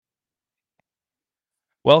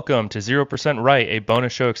Welcome to 0% Right, a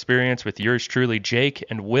bonus show experience with yours truly, Jake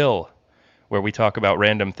and Will, where we talk about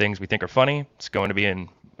random things we think are funny. It's going to be it's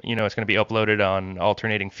going to be uploaded on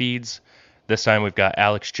alternating feeds. This time we've got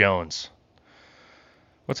Alex Jones.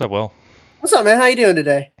 What's up, Will? What's up, man? How you doing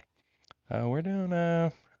today?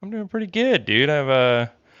 I'm doing pretty good, dude. I've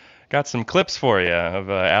got some clips for you of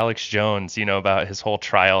Alex Jones, about his whole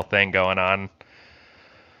trial thing going on.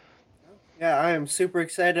 Yeah, I am super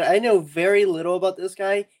excited. I know very little about this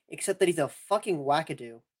guy except that he's a fucking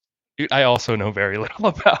wackadoo. Dude, I also know very little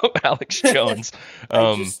about Alex Jones. I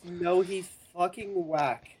Um, just know he's fucking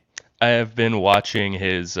whack. I have been watching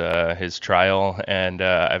his trial, and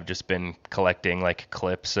I've just been collecting like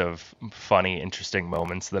clips of funny, interesting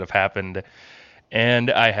moments that have happened. And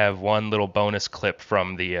I have one little bonus clip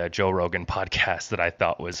from the Joe Rogan podcast that I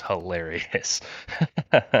thought was hilarious.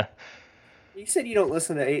 You said you don't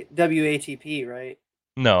listen to WATP, right?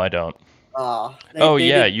 No, I don't. They Oh they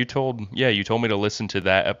yeah, did. you told me to listen to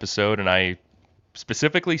that episode, and I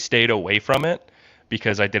specifically stayed away from it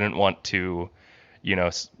because I didn't want to, you know,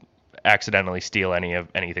 s- accidentally steal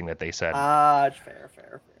anything that they said. It's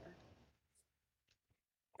fair.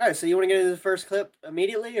 All right, so you want to get into the first clip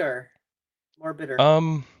immediately, or more bitter?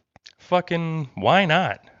 Um, Fucking why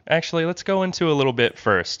not? Actually, let's go into a little bit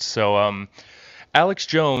first. Alex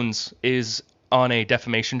Jones is on a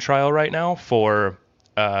defamation trial right now for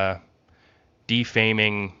uh,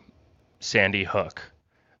 defaming Sandy Hook.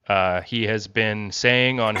 He has been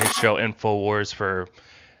saying on his show InfoWars for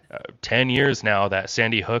 10 years now that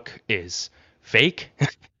Sandy Hook is fake.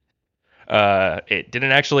 It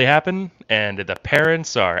didn't actually happen, and the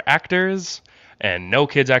parents are actors, and no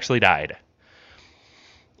kids actually died.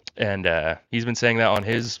 And he's been saying that on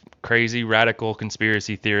his crazy radical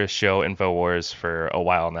conspiracy theorist show InfoWars for a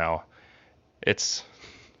while now. It's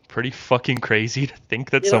pretty fucking crazy to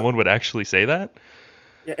think that You know, someone would actually say that.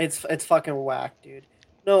 yeah, it's fucking whack, dude.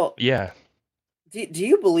 No, Yeah, do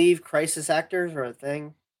you believe crisis actors are a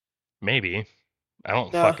thing? maybe. I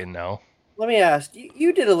don't No. fucking know. Let me ask.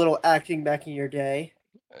 You did a little acting back in your day.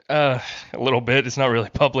 Uh, a little bit. It's not really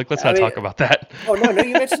public. Let's I not mean, talk about that. oh no,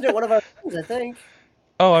 you mentioned it one of our friends, I think.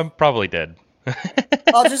 Oh, I'm probably dead.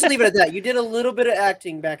 I'll just leave it at that. You did a little bit of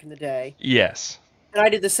acting back in the day, Yes. and I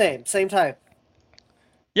did the same time.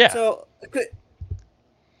 Yeah. So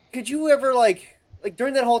could you ever like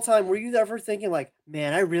during that whole time, were you ever thinking like,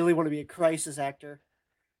 man, I really want to be a crisis actor?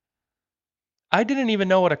 I didn't even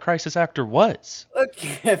know what a crisis actor was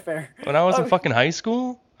Okay, fair. when I was in Um, fucking high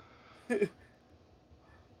school.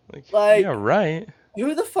 Like, yeah, like, right.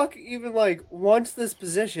 who the fuck even like wants this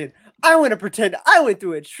position? I want to pretend I went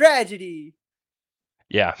through a tragedy.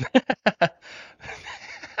 Yeah.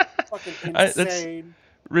 Fucking That's insane.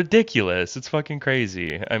 ridiculous. It's fucking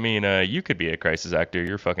crazy. I mean, you could be a crisis actor.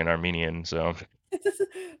 You're fucking Armenian, so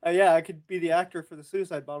Yeah, I could be the actor for the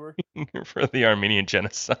suicide bomber. you're for the Armenian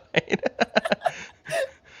genocide.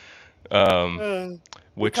 um, Uh, we're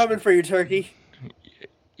which, coming for you, Turkey.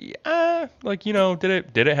 yeah, like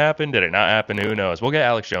did it happen? Did it not happen? Who knows? We'll get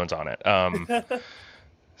Alex Jones on it. I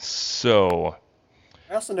So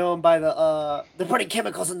also know him by they're putting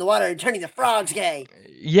chemicals in the water and turning the frogs gay.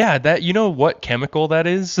 yeah, that what chemical that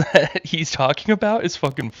is that he's talking about is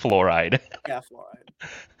fucking fluoride. Yeah, fluoride.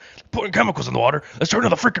 Putting chemicals in the water. Let's turn the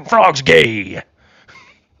freaking frogs gay.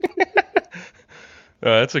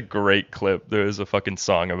 That's a great clip. There's a fucking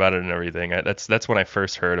song about it and everything. That's when I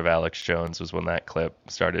first heard of Alex Jones was when that clip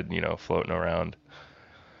started, floating around.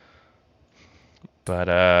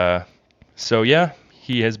 But so yeah,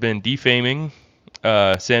 he has been defaming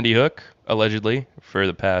Sandy Hook allegedly for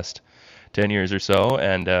the past 10 years or so,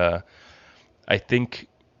 and I think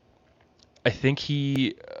I think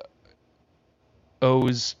he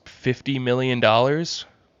owes $50 million now.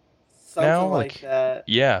 Something like Like, that.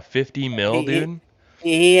 yeah, 50 mil, He, dude.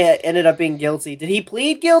 he ended up being guilty. Did he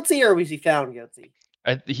plead guilty or was he found guilty?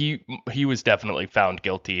 He was definitely found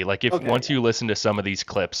guilty. Like if Okay, once yeah. you listen to some of these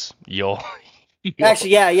clips, you'll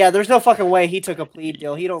Actually, you'll yeah. There's no fucking way he took a plea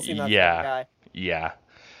deal. He don't seem that type of yeah. guy. Yeah.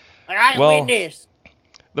 Like, I can win Well, this.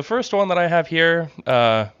 the first one that I have here,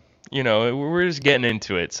 we're just getting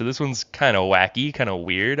into it. So this one's kind of wacky, kind of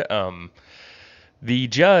weird. The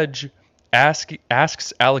judge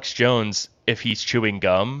asks Alex Jones if he's chewing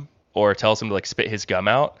gum or tells him to like spit his gum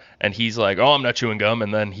out, and he's like, "Oh, I'm not chewing gum,"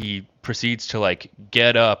 and then he proceeds to like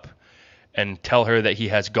get up and tell her that he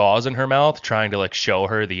has gauze in her mouth, trying to like show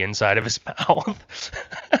her the inside of his mouth.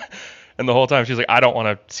 And the whole time she's like, "I don't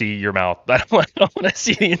want to see your mouth. I don't want to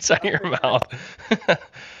see the inside of Oh your man. mouth."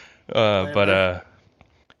 Oh, But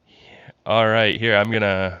all right, here I'm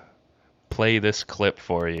gonna play this clip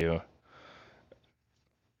for you.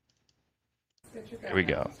 Put your Here we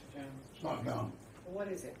gun go. down, Mr. Jones. It's not gum. What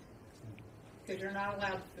is it? Because you're not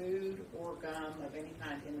allowed food or gum of any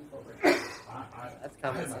kind in the courtroom. That's I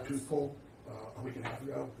common had my sense. tooth pulled a week and a half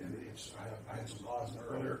ago, and I had some claws in there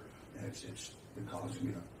earlier, and it's been causing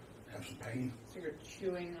me to have some pain. So you're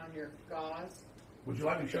chewing on your gauze? Would you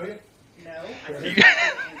like me to show you? No, I think you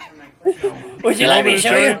answer my question. Would you like me to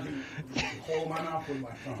show you? Hold my mouth with my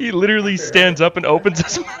tongue. He literally Okay, stands up and opens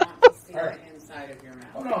his I mouth. don't want to see the inside of your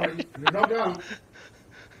Oh mouth. no, there's no gum.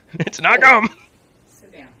 It's not gum.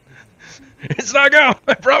 Sit down. It's not gum.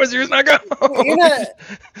 I promise you, it's not gum. You're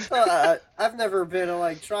not. I've never been to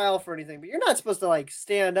like trial for anything, but you're not supposed to like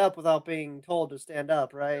stand up without being told to stand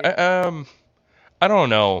up, right? I don't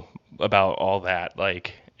know about all that.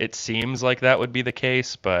 Like, it seems like that would be the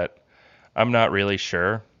case, but I'm not really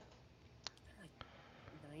sure.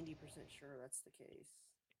 90% sure that's the case.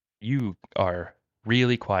 You are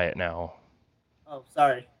really quiet now. Oh,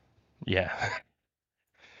 sorry. Yeah.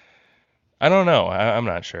 I don't know. I'm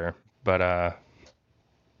not sure, but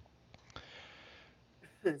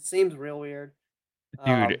It seems real weird.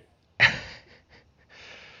 dude,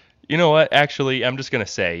 you know what? Actually, I'm just gonna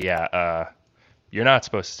say, yeah. You're not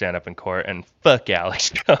supposed to stand up in court, and fuck Alex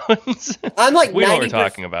Jones. I'm like We know what we're 90%,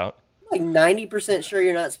 talking about. like 90% sure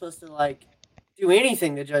you're not supposed to like do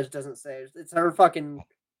anything the judge doesn't say. It's her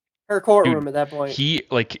courtroom at that point. He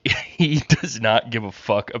does not give a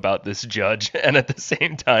fuck about this judge, and at the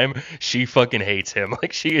same time, she fucking hates him.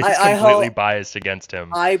 Like, she is I completely hope- biased against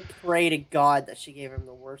him. I pray to God that she gave him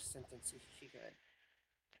the worst sentence she could.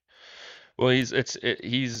 Well, he's it's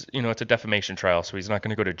a defamation trial, so he's not going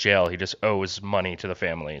to go to jail. He just owes money to the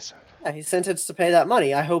families. Yeah, he's sentenced to pay that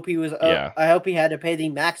money. I hope he was. Yeah. I hope he had to pay the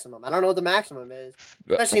maximum. I don't know what the maximum is.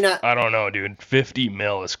 Especially not. I don't know, dude. 50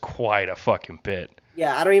 mil is quite a fucking bit.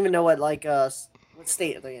 Yeah, I don't even know what what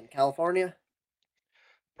state are they in? California?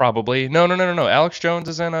 Probably. No. Alex Jones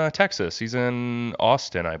is in Texas. He's in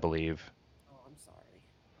Austin, I believe. Oh, I'm sorry.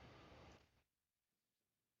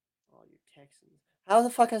 Oh, you Texans. How the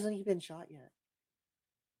fuck hasn't he been shot yet?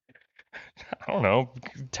 I don't know.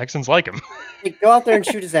 Texans like him. Hey, go out there and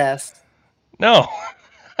shoot his ass. No,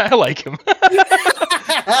 I like him.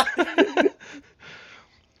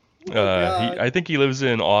 God. I think he lives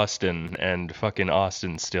in Austin, and fucking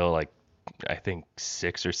Austin's still like, I think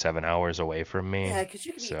 6 or 7 hours away from me. Yeah, because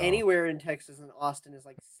you can So- be anywhere in Texas, and Austin is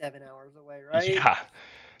like 7 hours away, right? Yeah.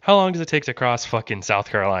 How long does it take to cross fucking South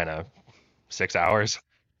Carolina? 6 hours?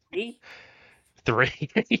 See? 3?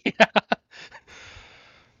 Yeah.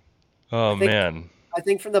 Oh, think- man. I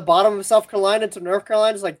think from the bottom of South Carolina to North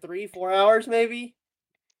Carolina is like 3-4 hours, maybe.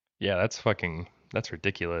 Yeah, that's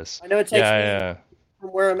ridiculous. I know it takes me Yeah. from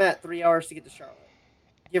where I'm at 3 hours to get to Charlotte,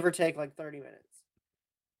 give or take like 30 minutes.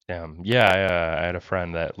 Damn. Yeah, I had a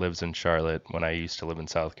friend that lives in Charlotte when I used to live in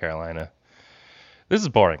South Carolina. This is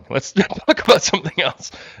boring. Let's talk about something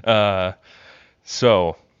else.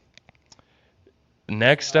 So,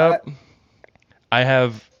 next up, I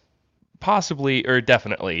have possibly or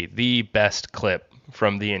definitely the best clip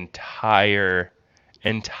from the entire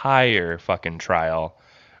fucking trial,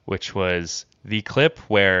 which was the clip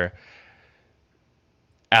where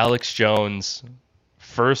Alex Jones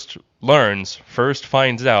first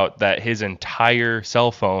finds out that his entire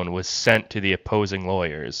cell phone was sent to the opposing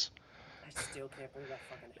lawyers. I still can't believe that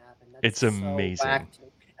fucking happened. That's It's so amazing. whack to me.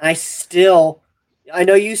 And I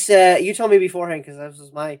know you told me beforehand, because that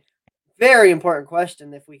was my very important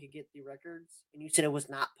question, if we could get the records, and you said it was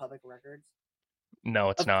not public records.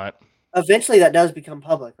 No, it's not. Eventually that does become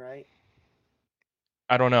public, right?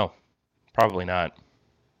 I don't know. Probably not.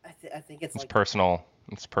 I think it's It's like personal.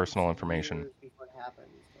 It's personal information. years before it happens,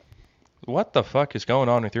 but What the fuck is going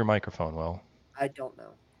on with your microphone, Will? I don't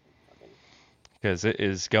know. Because it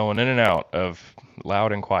is going in and out of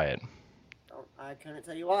loud and quiet. I couldn't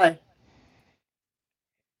tell you why.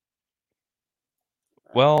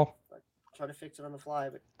 Well, I'll try to fix it on the fly,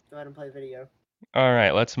 but go ahead and play the video. all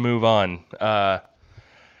right, let's move on.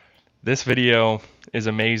 This video is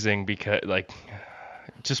amazing because, like,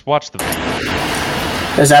 just watch the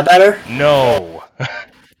video. Is that better? No.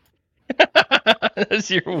 That's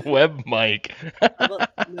your web mic.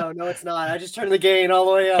 No, it's not. I just turned the gain all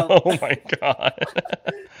the way up. Oh my god.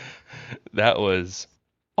 That was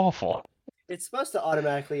awful. It's supposed to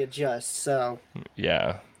automatically adjust, so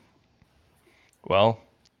Yeah. Well,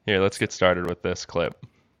 here, let's get started with this clip.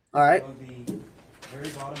 all right. On the very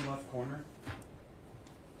bottom left corner.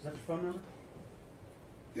 Is that your phone number?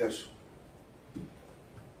 Yes.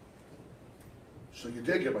 So you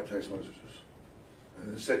did get my text messages,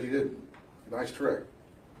 and it said you didn't. Nice trick.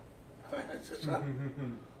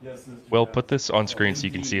 Yes, Mr. Will, Jones. put this on screen so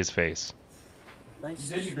you can see his face. Nice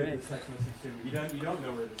You didn't trick. get this text message to me. You don't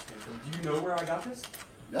know where this came from. Do you know where I got this?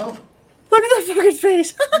 No. Look at that fucking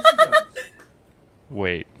face. Yes, he does.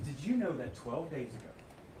 Wait. Did you know that 12 days ago,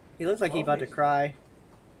 He looks like he's about to cry.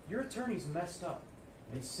 your attorneys messed up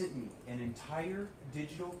and sent me an entire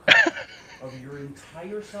digital copy of your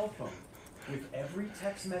entire cell phone with every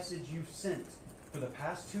text message you've sent for the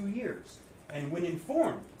past 2 years, and when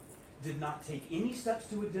informed, did not take any steps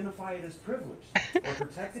to identify it as privileged or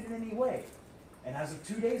protect it in any way. And as of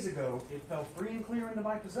 2 days ago, it fell free and clear into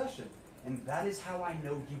my possession. And that is how I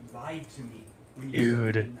know you lied to me when you said you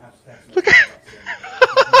Dude. didn't have text messages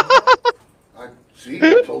about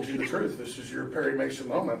I told you the truth. This is your Perry Mason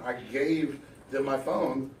moment. I gave them my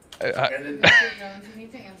phone, and then Mr. Jones, you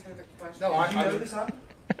need to answer the question. No, Did you know this happened?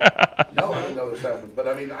 no, I didn't know this happened. But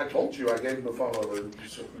I mean, I told you I gave them the phone over.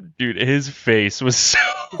 So, Dude, his face was so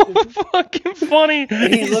fucking funny.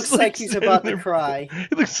 He looks like he's about to cry.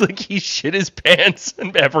 It looks like he shit his pants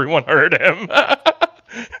and everyone heard him.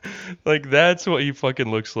 Like, that's what he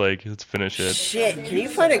fucking looks like. Let's finish it. Shit, can you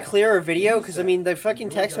find a clearer video? Because, I mean, the fucking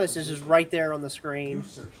text message is right there on the screen. You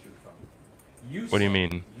searched your phone. What do you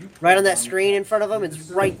mean? Right on that screen in front of him,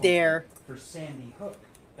 it's right there. For Sandy Hook.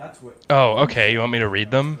 That's what. Oh, okay. You want me to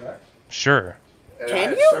read them? Correct? Sure. and Can I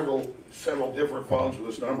had you? several different phones with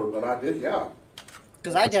this number, but I did, yeah.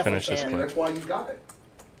 Because I Let's definitely finish this I can. mean, that's why you got it.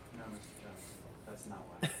 No, Mr. Jones. That's not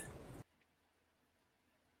why.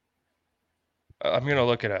 I'm gonna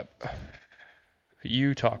look it up.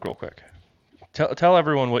 You talk real quick. Tell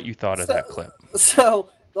everyone what you thought of that clip. So,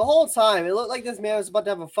 the whole time, it looked like this man was about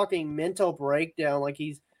to have a fucking mental breakdown. Like,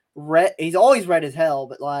 he's always red as hell,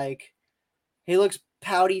 but, like, he looks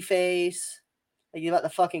pouty face. Like, he's about to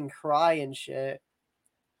fucking cry and shit.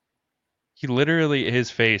 He literally, his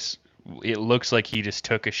face, it looks like he just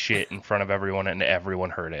took a shit in front of everyone and everyone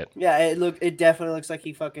heard it. Yeah, it definitely looks like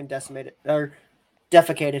he fucking decimated, or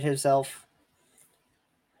defecated himself.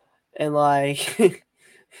 And, like,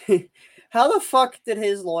 how the fuck did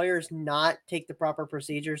his lawyers not take the proper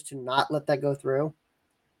procedures to not let that go through?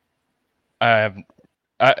 He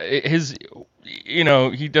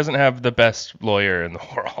doesn't have the best lawyer in the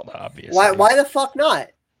world, obviously. Why the fuck not?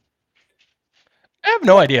 I have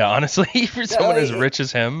no idea, honestly, for someone as it- rich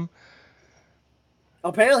as him.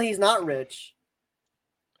 Apparently he's not rich.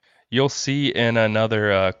 You'll see in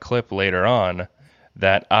another clip later on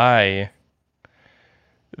that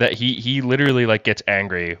he literally like gets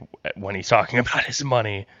angry when he's talking about his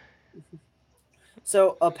money.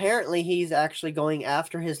 So apparently he's actually going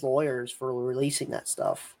after his lawyers for releasing that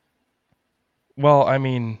stuff. Well, I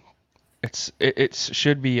mean, it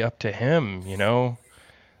should be up to him, you know?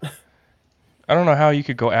 I don't know how you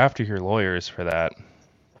could go after your lawyers for that.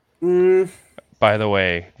 By the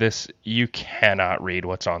way, you cannot read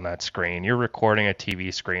what's on that screen. You're recording a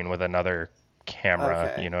TV screen with another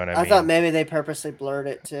camera, Okay. you know what I mean? I thought maybe they purposely blurred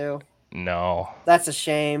it too. No, That's a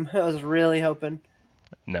shame. I was really hoping.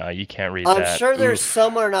 no, you can't read I'm that. sure there's Oof.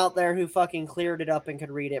 someone out there who fucking cleared it up and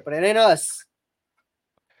could read it, but it ain't us.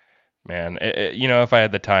 Man, if I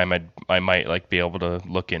had the time, I might like be able to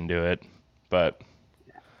look into it, but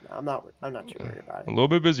No, I'm not too worried about a it. little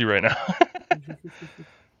bit busy right now.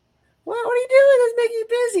 What are you doing? Let's make you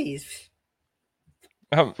busy.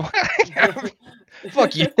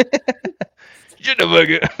 Fuck you. Shut the fuck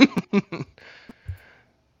up.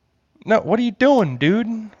 No, what are you doing, dude?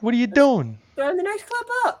 What are you doing? Throwing the next clip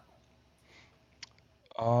up.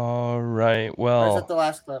 All right. Or is Well, that the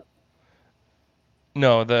last clip?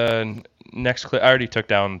 no, the next clip. I already took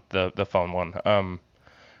down the phone one.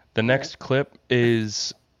 The next clip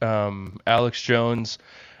is Alex Jones.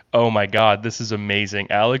 Oh my God, this is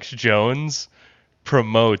amazing. Alex Jones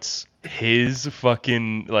promotes his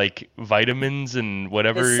fucking like vitamins and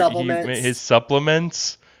whatever his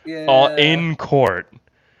supplements Yeah. all in court.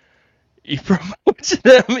 He promotes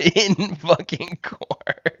them in fucking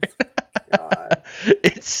court. God.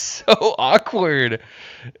 It's so awkward.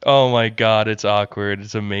 Oh my God, it's awkward.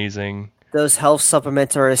 It's amazing. Those health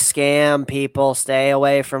supplements are a scam, people. Stay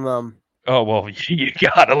away from them. Oh, well, you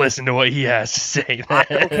gotta listen to what he has to say. I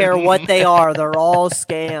don't care what they are. They're all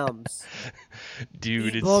scams.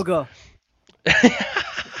 Dude, Eat it's... booger.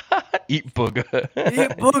 Eat booger.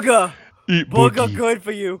 Eat booger. Eat Booger boogie. good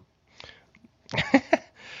for you.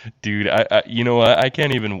 Dude, I you know what? I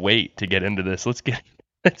can't even wait to get into this. Let's get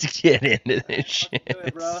into this shit. do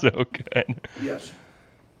it, bro. It's so good. Yes.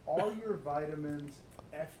 Are your vitamins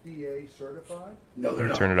FDA certified? No, they're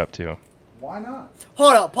not. Turn it up too. Why not?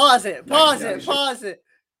 Hold up. Pause it. Pause it. 1996. Pause it.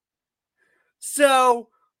 So,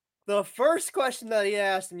 the first question that he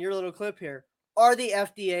asked in your little clip here, are the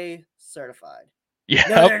FDA certified? Yeah.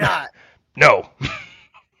 No, they're not. No.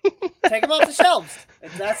 Take them off the shelves.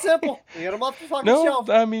 It's that simple. You get them off the fucking No, shelf.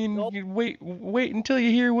 I mean, Nope. you wait until you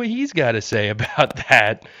hear what he's got to say about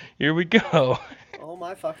that. Here we go. Oh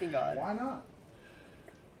my fucking god. Why not?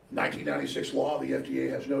 1996 law, the FDA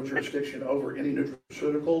has no jurisdiction over any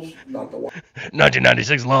nutraceuticals, not the one.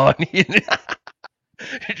 1996 law.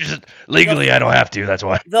 Just legally, I don't have to. That's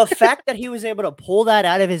why. The fact that he was able to pull that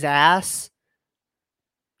out of his ass,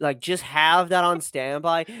 like just have that on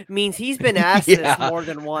standby, means he's been asked Yeah. this more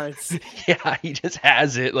than once. Yeah, he just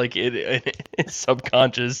has it like in his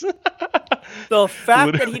subconscious. The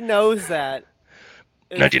fact that Literally. he knows that.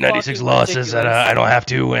 is 1996 fucking law says that ridiculous. I don't have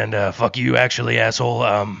to, and fuck you, actually, asshole.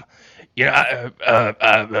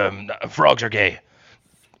 Frogs are gay.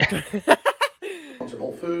 Ones at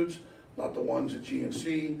Whole Foods, not the ones at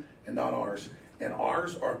GNC, and not ours. And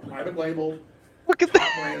ours are private labeled, Look at top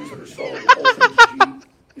that. brands that are sold at Whole Foods,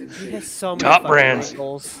 He GNC. has so many Top fucking brands.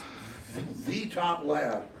 wrinkles. The Top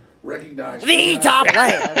Lab recognized. The Top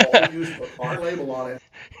Lab. All used to put our label on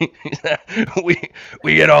it.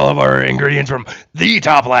 we get all of our ingredients from the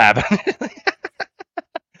Top Lab.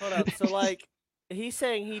 Hold up. So like, he's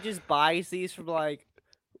saying he just buys these from like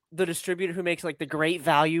the distributor who makes like the Great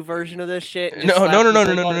Value version of this shit. and just No, slaps no, his no, no,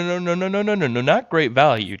 label no, on no, it. no, no, no, no, no, no, not Great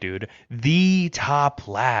Value, dude. The Top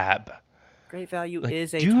Lab. Great Value Like,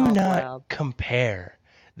 is a do top not lab. compare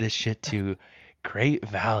this shit to Great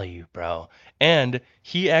Value, bro. And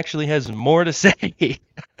he actually has more to say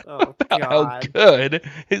Oh about how god. good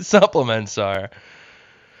his supplements are.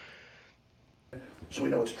 So we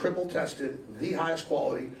know it's triple tested, the highest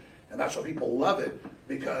quality, and that's why people love it,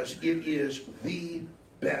 because it is the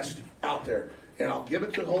best out there. And I'll give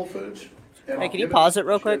it to Whole Foods. And Hey, I'll can you give pause to it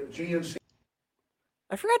real quick? GNC.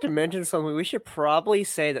 I forgot to mention something. We should probably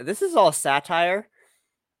say that this is all satire.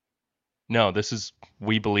 No, this is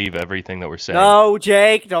we believe everything that we're saying. No,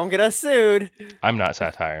 Jake, don't get us sued. I'm not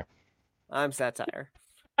satire. I'm satire.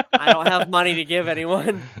 I don't have money to give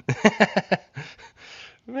anyone.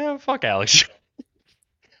 Man, fuck Alex.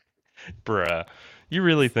 Bruh. You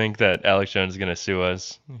really think that Alex Jones is gonna sue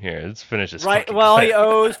us? Here, let's finish this. Right? fucking Well, he clip.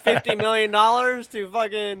 owes $50 million to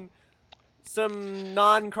fucking some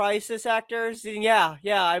non-crisis actors. Yeah,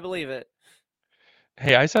 I believe it.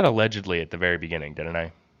 Hey, I said allegedly at the very beginning, didn't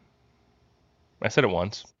I? I said it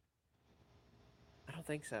once. I don't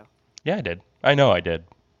think so. Yeah, I did. I know I did.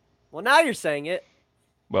 Well, now you're saying it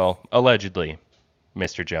Well, allegedly,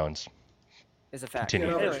 Mr. Jones. is a fact.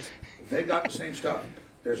 Continue. Anyways, They've got the same stuff.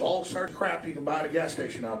 There's all sorts of crap you can buy at a gas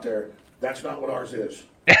station out there. That's not what ours is.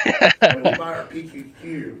 When we buy our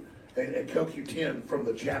PQQ and CoQ10 from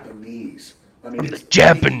the Japanese. I mean, it's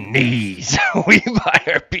Japanese. We buy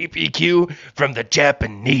our PPQ from the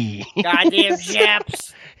Japanese. goddamn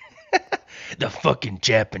Japs. The fucking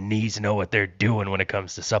Japanese know what they're doing when it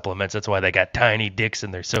comes to supplements. That's why they got tiny dicks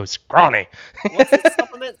and they're so scrawny. What's this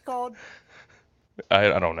supplement called?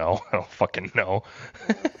 I don't know. I don't fucking know.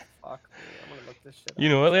 Fuck me. I'm gonna look this shit up. You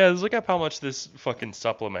know what? Yeah, let's look up how much this fucking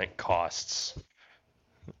supplement costs.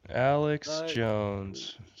 Alex Right.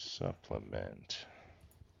 Jones supplement.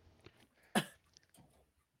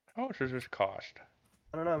 How much does this cost?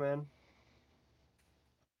 I don't know, man.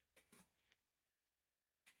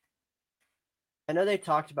 I know they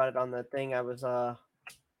talked about it on the thing I was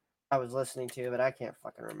listening to, but I can't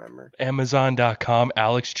fucking remember. Amazon.com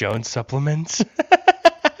Alex Jones supplements.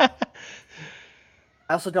 I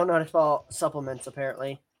also don't know how to spell supplements,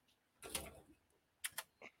 apparently.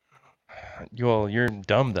 Well, you're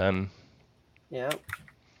dumb then. Yeah.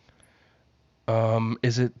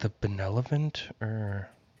 Is it the benevolent or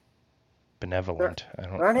benevolent? I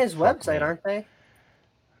don't. They're on his fuck website, me. aren't they?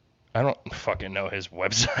 I don't fucking know his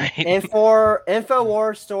website.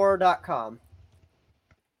 Infowarstore.com.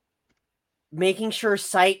 Making sure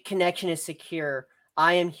site connection is secure.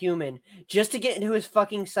 I am human. Just to get into his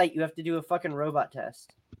fucking site, you have to do a fucking robot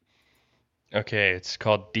test. Okay, it's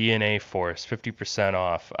called DNA Force, 50%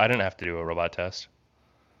 off. I didn't have to do a robot test.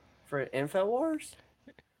 For InfoWars?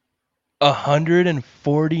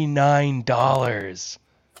 $149.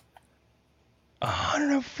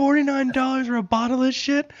 $149 for a bottle of this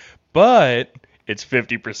shit? But it's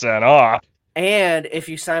 50% off. And if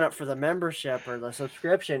you sign up for the membership or the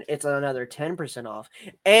subscription, it's another 10% off.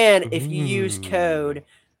 And if you use code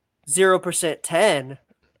 0%10,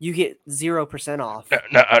 you get 0% off.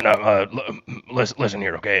 Listen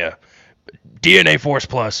here, okay? DNA Force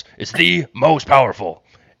Plus is the most powerful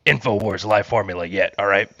InfoWars life formula yet, all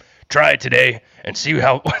right? Try it today and see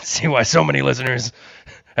why so many listeners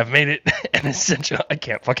have made it an essential. I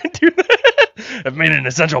can't fucking do that. Have made it an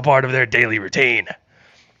essential part of their daily routine.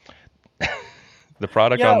 The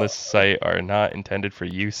product Yo. on this site are not intended for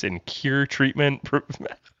use in cure, treatment,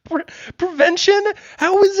 prevention.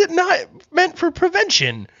 How is it not meant for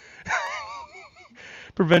prevention?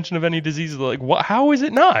 Prevention of any diseases. Like, what? How is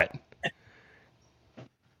it not?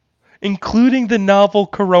 Including the novel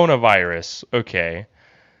coronavirus. Okay.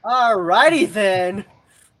 Alrighty then.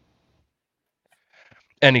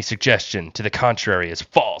 Any suggestion to the contrary is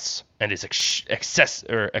false and is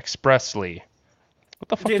expressly. What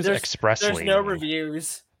the fuck Dude, does there's expressly no mean?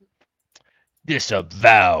 reviews.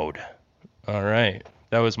 Disavowed. All right.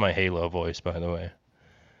 That was my Halo voice, by the way.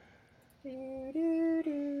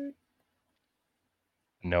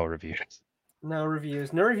 No reviews. No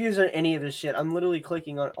reviews. No reviews on any of this shit. I'm literally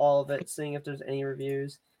clicking on all of it, seeing if there's any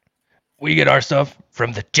reviews. We get our stuff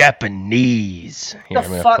from the Japanese. Here, I'm The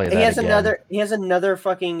gonna fuck? play He that has again. another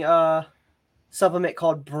fucking supplement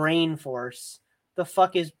called Brain Force. The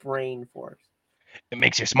fuck is Brain Force? It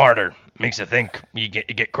makes you smarter. Makes you think. You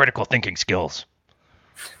get critical thinking skills.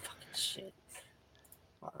 Fucking shit.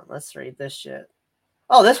 Hold on, let's read this shit.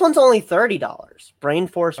 Oh, this one's only $30. Brain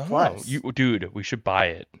Force Plus. Dude, we should buy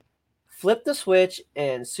it. Flip the switch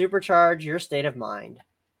and supercharge your state of mind.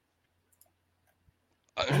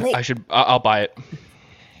 I'll buy it.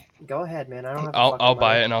 Go ahead, man. I don't have. I'll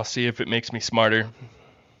buy it and I'll see if it makes me smarter.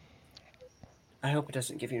 I hope it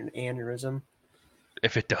doesn't give you an aneurysm.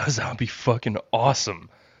 If it does, that'll be fucking awesome.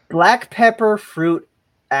 Black pepper fruit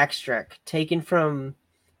extract taken from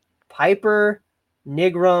Piper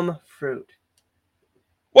nigrum fruit.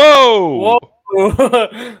 Whoa!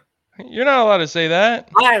 Whoa! You're not allowed to say that.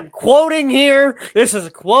 I am quoting here. This is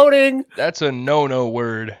quoting. That's a no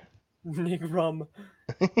word. Nigrum.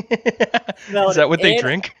 Is that what they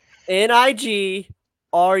drink?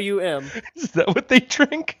 Nigrum. Is that what they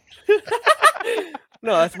drink?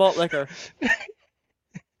 No, that's malt liquor.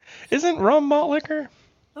 Isn't rum malt liquor?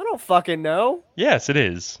 I don't fucking know. Yes, it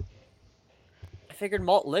is. I figured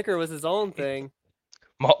malt liquor was his own thing.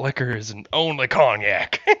 Malt liquor is only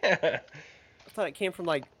cognac. I thought it came from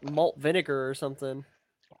like malt vinegar or something.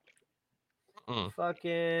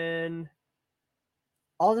 Fucking.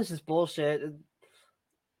 All this is bullshit.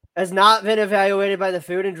 Has not been evaluated by the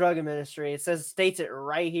Food and Drug Administration. It states it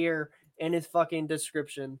right here in his fucking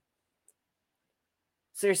description.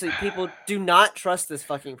 Seriously, people do not trust this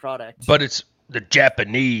fucking product. But it's the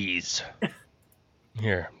Japanese.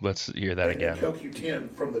 Here, let's hear that again.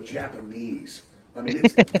 CoQ10 from the Japanese. I mean,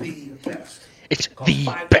 it's the best. It's Costs the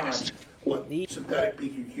 5 best. times what synthetic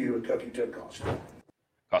PQQ and CoQ10 cost.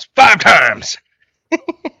 Costs 5 times.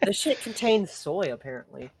 This shit contains soy,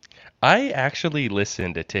 apparently. I actually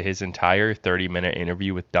listened to his entire 30-minute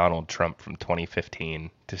interview with Donald Trump from 2015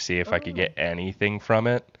 to see if I could get anything from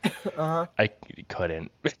it. Uh-huh. I couldn't.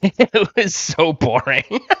 It was so boring.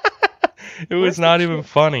 It was Where's the not even shit?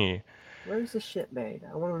 funny. Where's the shit made?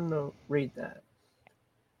 I want to know. Read that.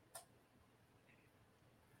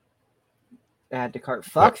 Add to cart.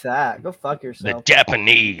 Fuck that. Go fuck The yourself.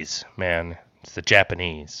 Japanese, man. It's the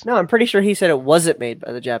Japanese. No, I'm pretty sure he said it wasn't made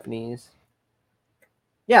by the Japanese.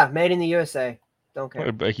 Yeah, made in the USA. Don't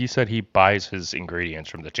care. But he said he buys his ingredients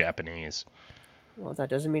from the Japanese. Well, that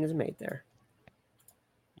doesn't mean it's made there.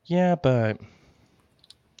 Yeah, but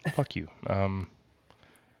fuck you.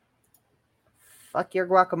 Fuck your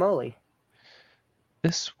guacamole.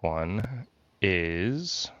 This one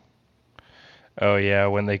is. Oh yeah,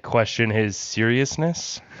 when they question his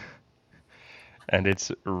seriousness. And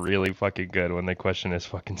it's really fucking good when they question his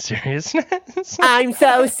fucking seriousness. I'm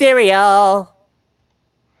so cereal.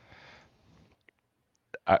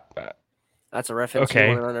 That's a reference Okay.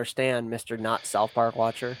 you won't understand, Mr. Not South Park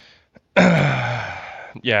watcher.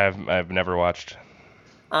 Yeah, I've never watched.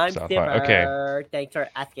 I'm South super. Park. Okay. Thanks for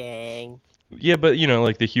asking. Yeah, but you know,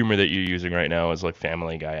 like the humor that you're using right now is like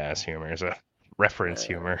Family Guy ass humor. It's a reference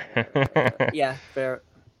humor. Yeah, fair,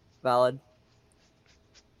 valid.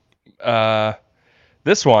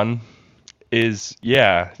 This one is,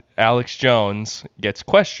 yeah, Alex Jones gets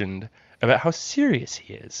questioned about how serious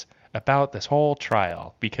he is about this whole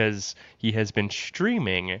trial because he has been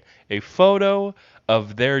streaming a photo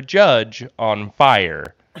of their judge on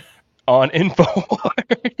fire on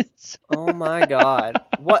InfoWars. Oh my god.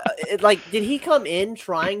 What? Did he come in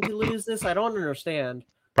trying to lose this? I don't understand.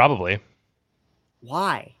 Probably.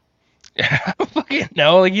 Why? Fucking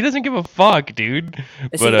no, like he doesn't give a fuck, dude.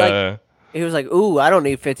 Is But he like, he was like, "Ooh, I don't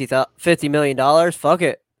need $50 million. Fuck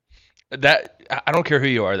it." that I don't care who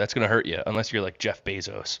you are, that's gonna hurt you unless you're like Jeff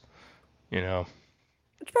Bezos. You know.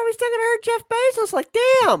 It's probably still gonna hurt Jeff Bezos. Like,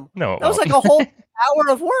 damn, No, it that was won't. like a whole hour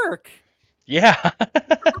of work. Yeah.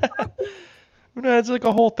 No, it's like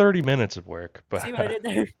a whole 30 minutes of work. But See what I did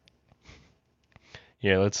there?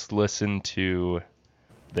 yeah, let's listen to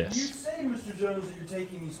You this. say, Mr. Jones, that you're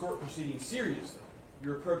taking these court proceedings seriously.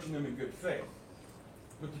 You're approaching them in good faith.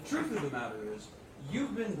 But the truth of the matter is,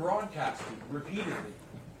 you've been broadcasting repeatedly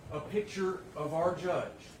a picture of our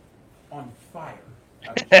judge on fire.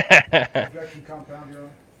 Objection compound, Your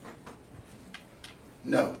Honor.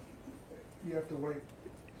 No. You have to wait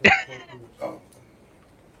till the court rules.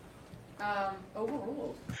 Oh.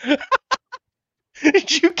 Overruled.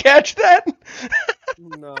 Did you catch that?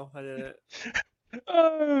 No, I didn't.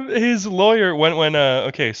 His lawyer when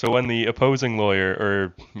okay, so when the opposing lawyer,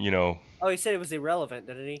 or Oh, he said it was irrelevant,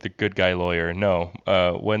 didn't he? the good guy lawyer, no,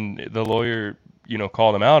 when the lawyer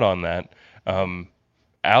called him out on that,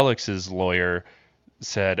 Alex's lawyer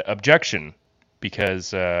said objection,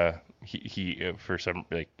 because he for some,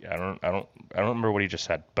 like, I don't remember what he just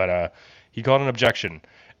said, but he called an objection,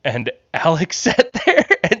 and Alex sat there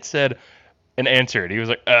and said and answered. He was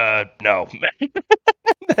like, no.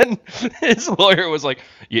 Then his lawyer was like,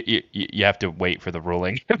 you have to wait for the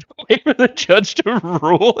ruling. You have to wait for the judge to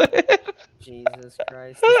rule it. Jesus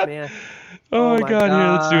Christ, this man. Oh, Oh my my god,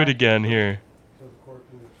 here, let's do it God. again. Here. Till the court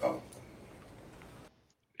rules. Oh.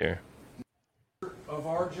 Here. Of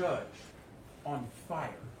our judge on fire,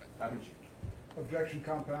 haven't you? Objection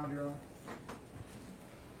compound, Your Honor.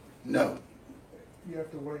 No. You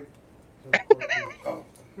have to wait till the court rules. Oh.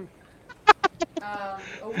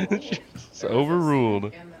 Overruled. It's overruled.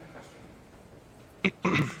 And then a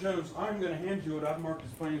question. Mr. Jones, I'm going to hand you what I've marked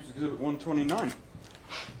as Plaintiff's Exhibit 129.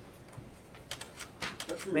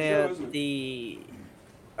 That's for your show, isn't Man, it?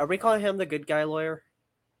 are we calling him the good guy lawyer?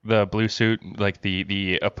 The blue suit, like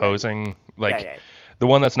the opposing, like yeah, the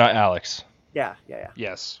one that's not Alex. yeah.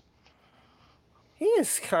 Yes. He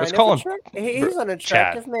is kind Let's of call him he's an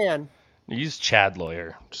attractive man. He's Chad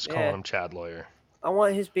lawyer. Just calling Yeah. him Chad lawyer. I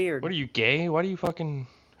want his beard. What are you, gay? Why do you fucking...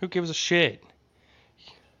 Who gives a shit?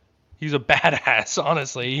 He's a badass,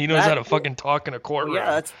 honestly. He knows how to fucking talk in a Well, courtroom.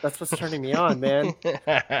 yeah, that's what's turning me on, man.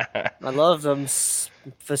 I love them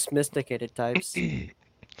sophisticated types.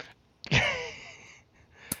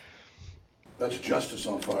 That's Justice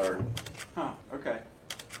on Fire. Huh, okay.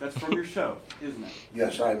 That's from your show, isn't it?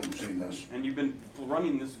 Yes, I haven't seen this. And you've been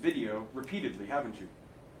running this video repeatedly, haven't you?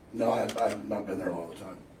 No, I've not been there all the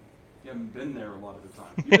time. You haven't been there a lot of the time.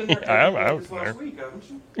 You've been there I every day was this last there. week, haven't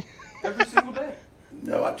you? Every single day.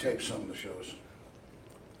 No, I taped some of the shows.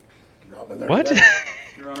 No, I've been there What? today.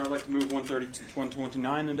 Your Honor, I'd like to move 130 to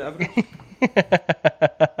 129 into evidence.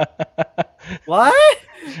 What?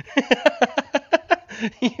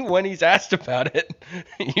 When he's asked about it,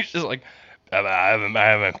 he's just like, I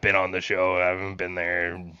haven't been on the show. I haven't been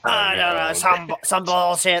there. No, some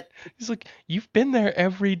bullshit. He's like, you've been there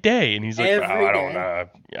every day, and he's like, Every I don't day.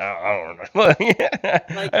 know. I don't know.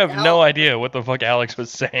 Like, I have how- no idea what the fuck Alex was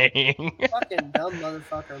saying. Fucking dumb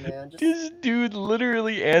motherfucker, man. Just, This dude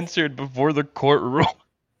literally answered before the court ruled.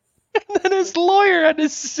 And then his lawyer had to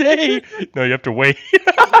say, no, you have to wait.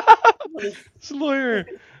 His lawyer.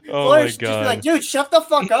 Oh lawyers my just be god. like, dude, shut the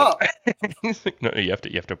fuck up. He's like, no, you have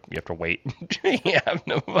to wait. You have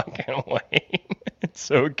to fucking wait. It's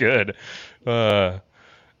so good. That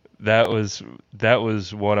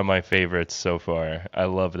was one of my favorites so far. I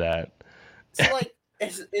love that. So, like,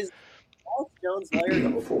 is Alex Jones lawyer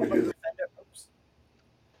Before we do public this. defender? Oops.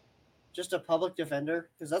 Just a public defender?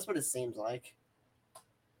 Because that's what it seems like.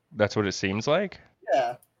 That's what it seems like.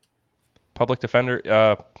 Yeah. Public defender.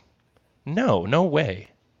 No way.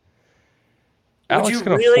 Would Alex you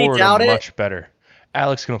can really afford doubt a it? much better.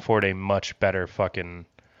 Alex can afford a much better fucking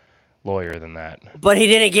lawyer than that. But he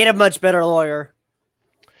didn't get a much better lawyer.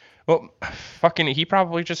 Well, fucking, he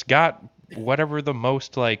probably just got whatever the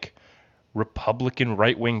most, like, Republican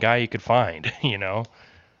right-wing guy he could find, you know?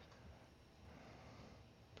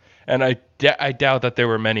 And I doubt that there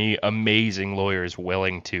were many amazing lawyers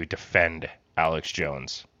willing to defend Alex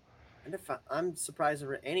Jones. And I'm surprised there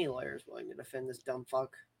were any lawyers willing to defend this dumb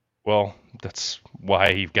fuck. Well, that's why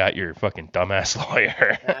you've got your fucking dumbass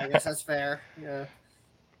lawyer. Yeah, I guess that's fair. Yeah.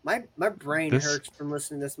 My brain This- hurts from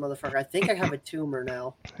listening to this motherfucker. I think I have a tumor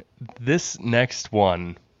now. This next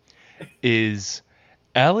one is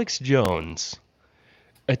Alex Jones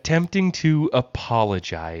attempting to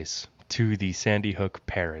apologize to the Sandy Hook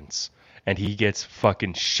parents, and he gets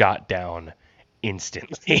fucking shot down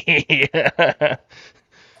instantly.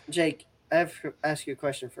 Jake, I have to ask you a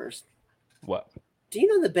question first. What? Do you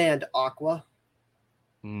know the band Aqua?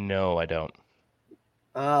 No, I don't.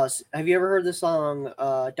 Have you ever heard the song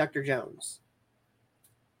Dr. Jones?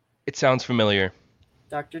 It sounds familiar.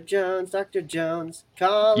 Dr. Jones,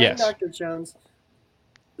 calling Yes. Dr. Jones.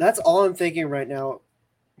 That's all I'm thinking right now.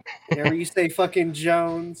 Whenever you say fucking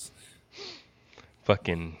Jones.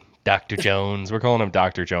 Fucking Dr. Jones. We're calling him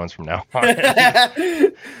Dr. Jones from now on.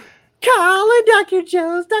 Calling Dr.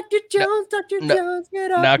 Jones, Dr. Jones, Dr. no, Jones, get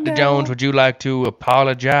up Dr. now. Jones, would you like to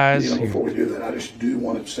apologize? Before we do that, I just do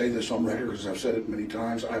want to say this on record because I've said it many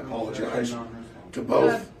times. I apologize to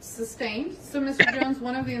both. Sustained. So, Mr. Jones,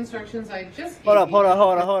 one of the instructions I just gave Hold up, you-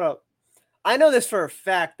 hold up. I know this for a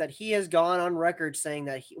fact that he has gone on record saying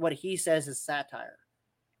that what he says is satire.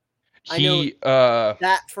 I know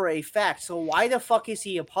that for a fact. So why the fuck is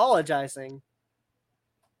he apologizing?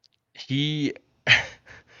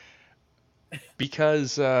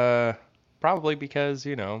 Because probably because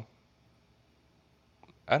I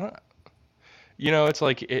don't. It's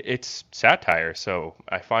like it's satire, so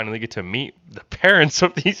I finally get to meet the parents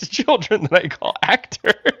of these children that I call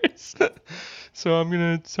actors. So I'm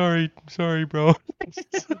gonna sorry, bro.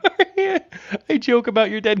 Sorry. I joke about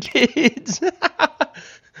your dead kids.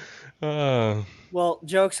 Well,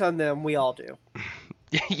 joke's on them. We all do.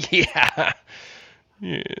 Yeah.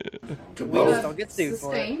 Yeah. To We both. just don't get sued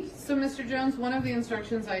for it. Sustained. So, Mr. Jones, one of the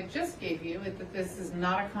instructions I just gave you is that this is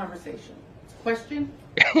not a conversation. It's question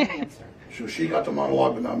and answer. So she got the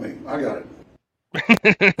monologue, but not me. I got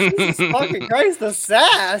it. Jesus fucking Christ, the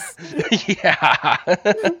sass. Yeah.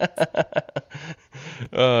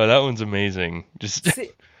 Oh, that one's amazing. Just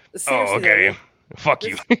Se- seriously, okay. though, Fuck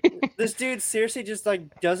you. this dude seriously just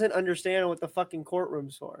like doesn't understand what the fucking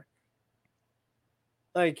courtroom's for.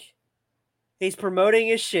 Like, he's promoting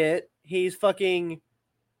his shit. He's fucking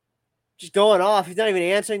just going off. He's not even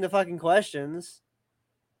answering the fucking questions.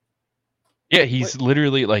 Yeah, he's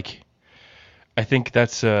literally like, I think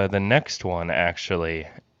that's the next one actually.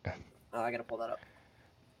 Oh, I gotta pull that up.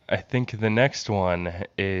 I think the next one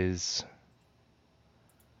is.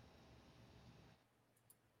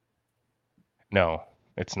 No,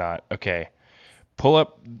 it's not. Okay. Pull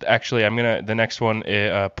up. Actually, the next one,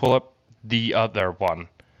 pull up the other one.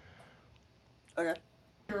 Okay.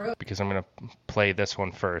 Because I'm going to play this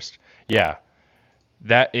one first. Yeah.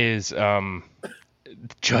 That is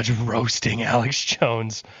Judge roasting Alex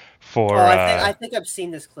Jones for. I think I've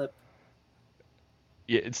seen this clip.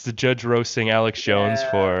 Yeah, it's the judge roasting Alex Jones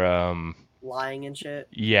for. Lying and shit.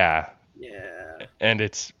 Yeah. Yeah. And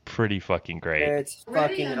it's pretty fucking great. It's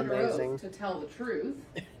Ready fucking under amazing. oath to tell the truth.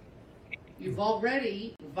 You've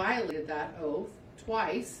already violated that oath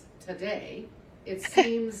twice today. It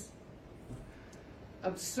seems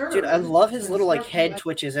absurd. Dude, I love his to little like instruct head you-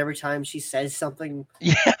 twitches every time she says something.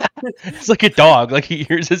 Yeah. It's like a dog. Like he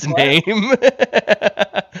hears his What? name.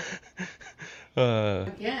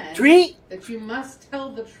 Again, Treat. that you must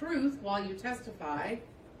tell the truth while you testify.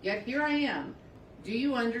 Yet here I am. Do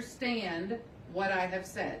you understand what I have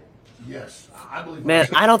said? Yes, I believe. Man,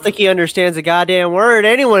 I don't think he understands a goddamn word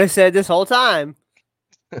anyone has said this whole time.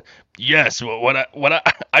 Yes, well,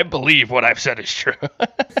 I believe what I've said is true.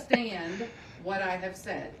 Understand what I have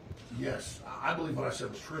said. Yes, I believe what I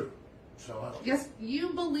said was true. So Yes,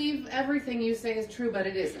 you believe everything you say is true, but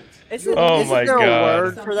it isn't. Isn't, Oh isn't my there God. a word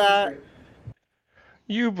for Something that? true.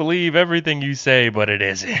 You believe everything you say, but it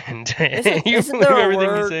isn't. You isn't believe there a everything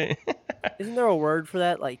you word- say. Isn't there a word for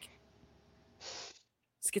that? Like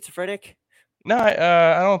schizophrenic? No,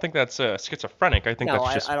 I don't think that's schizophrenic. I think No,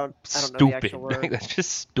 that's just I don't know the stupid. actual word. That's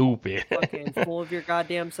just stupid. Fucking full of your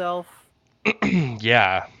goddamn self.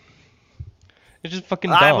 Yeah. It's just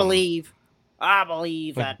fucking I dumb. believe Like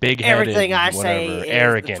that big-headed, everything I whatever, say is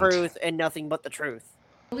arrogant. the truth and nothing but the truth.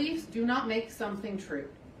 Beliefs do not make something true.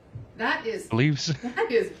 That is Believes.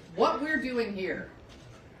 what we're doing here.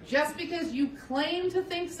 Just because you claim to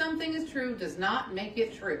think something is true does not make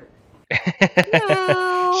it true.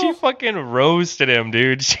 No. She fucking roasted him,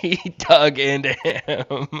 dude. She dug into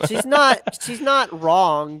him. She's not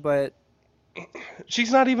wrong, but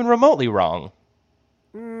She's not even remotely wrong.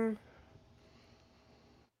 mm,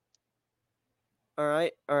 all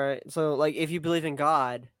right. So, like, if you believe in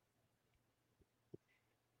God,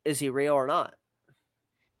 is he real or not?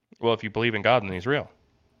 Well, if you believe in God, then he's real.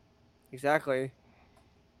 Exactly.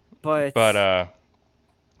 But But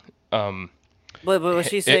what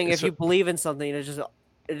she's saying, if so- you believe in something,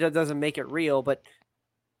 it doesn't make it real. But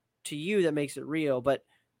to you, that makes it real. But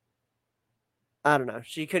I don't know.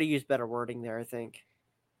 She could have used better wording there, I think.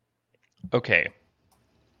 okay.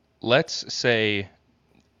 Let's say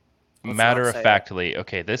Let's matter not of say it. factly,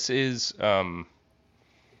 okay, this is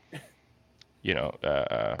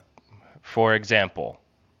for example,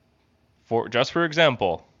 for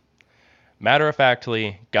example, matter of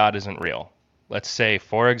factly, God isn't real. Let's say,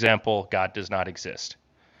 for example, God does not exist.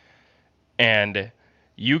 And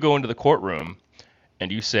you go into the courtroom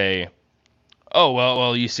and you say, oh,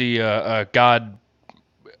 well, you see, God,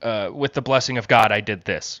 with the blessing of God, I did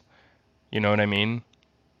this. You know what I mean?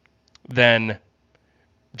 then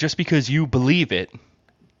just because you believe it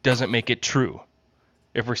doesn't make it true,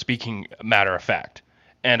 if we're speaking matter of fact.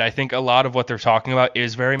 And I think a lot of what they're talking about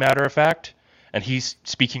is very matter of fact, and he's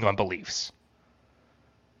speaking on beliefs.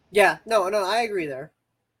 Yeah, no, I agree there.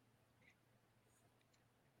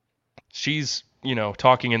 She's,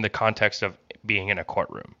 talking in the context of being in a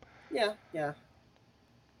courtroom. Yeah.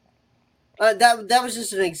 That was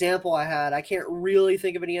just an example I had. I can't really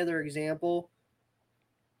think of any other example,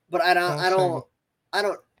 but I don't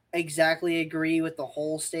exactly agree with the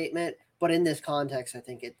whole statement. But in this context, I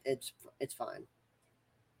think it's fine.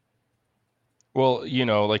 Well,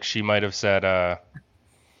 like she might have said,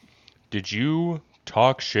 did you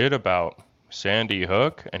talk shit about Sandy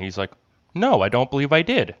Hook? And he's like, no, I don't believe I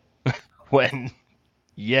did. When,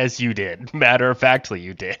 yes, you did. Matter of factly,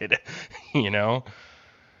 you did. Yeah.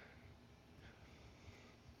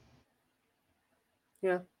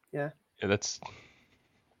 That's...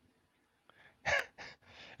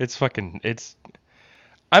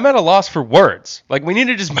 I'm at a loss for words. Like, we need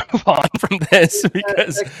to just move on from this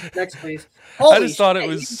because... Next, please. I just thought it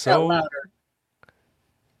was so...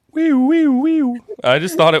 Wee. I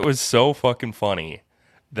just thought it was so fucking funny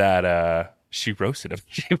that she roasted him.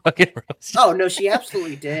 She fucking roasted him. Oh, no, she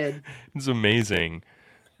absolutely did. It's amazing.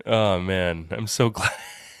 Oh, man. I'm so glad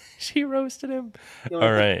she roasted him.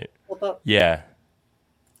 All right. Yeah.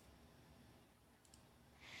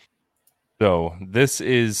 So this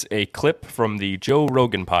is a clip from the Joe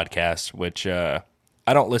Rogan podcast, which I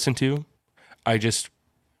don't listen to. I just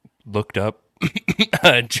looked up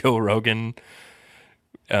Joe Rogan,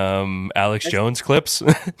 Alex Jones clips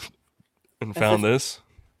and found this.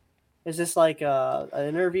 Is this like an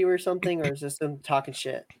interview or something, or is this them talking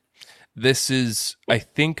shit? This is, I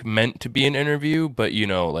think, meant to be an interview, but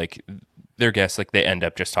like their guests, like they end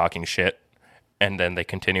up just talking shit, and then they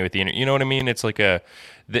continue with the interview. You know what I mean? It's like they're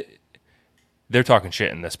talking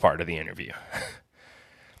shit in this part of the interview,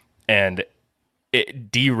 and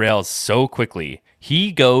it derails so quickly.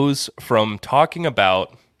 He goes from talking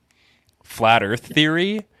about flat Earth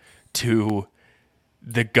theory to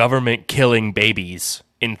the government killing babies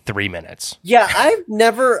in 3 minutes. Yeah, I've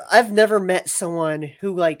never met someone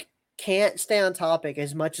who like can't stay on topic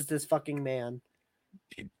as much as this fucking man.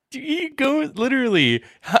 He goes literally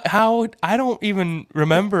how I don't even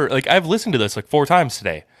remember. Like, I've listened to this like 4 times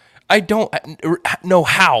today. I don't know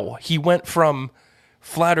how he went from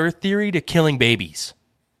flat Earth theory to killing babies.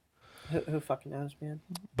 Who fucking knows, man?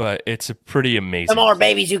 But it's a pretty amazing. The more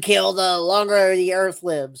babies you kill, the longer the Earth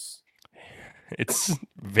lives. It's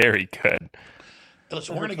very good.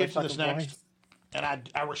 Listen, we're going to get to this next, and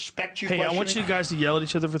I respect you. Hey, I want you guys to yell at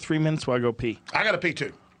each other for 3 minutes while I go pee. I got to pee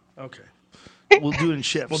too. Okay. We'll do it in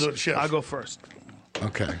shifts. We'll do it in shifts. I'll go first.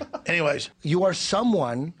 Okay. Anyways, You are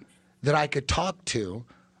someone that I could talk to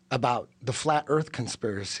about the flat Earth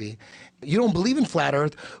conspiracy. You don't believe in flat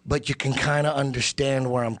Earth, but you can kind of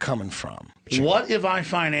understand where I'm coming from. what if I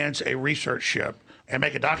finance a research ship and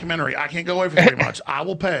make a documentary? I can't go away for 3 months. I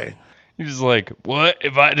will pay. He's just like, what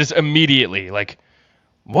if I just immediately like,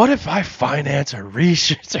 what if I finance a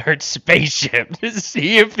research spaceship to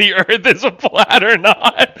see if the Earth is flat or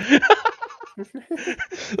not?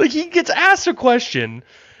 Like, he gets asked a question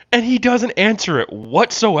and he doesn't answer it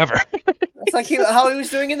whatsoever. That's like how he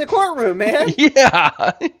was doing in the courtroom, man.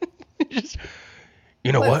 Yeah. Just,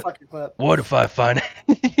 you know Play the what? fucking clip. What if I finance?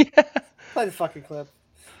 Play the fucking clip.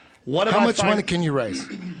 What if How I much money can you raise?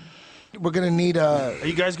 We're going to need a... Are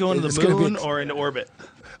you guys going to It's the gonna be moon ex- or into orbit?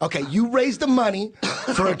 Okay, you raise the money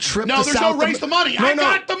for a trip No, to there's South no raise the money. I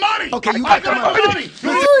got the money. Okay, you I got the money.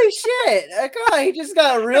 Holy shit! That guy, he just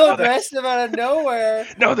got real aggressive out of nowhere.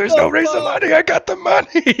 No, there's no raise the money. I got the money.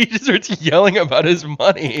 He just starts yelling about his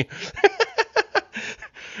money.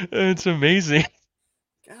 It's amazing.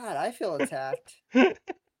 God, I feel attacked.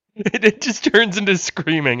 It just turns into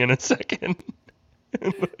screaming in a second.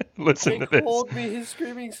 Listen to this. Hold me, his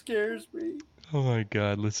screaming scares me. Oh my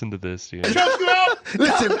god, listen to this, dude. Listen,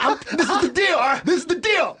 this is the deal. This is the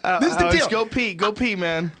deal. This is the Alex, deal. go pee,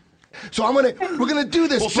 man. So we're gonna do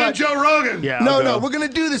this. We'll send but- Joe Rogan. Yeah. No, we're gonna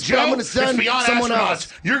do this. Joe, but I'm gonna it's send beyond someone astronauts.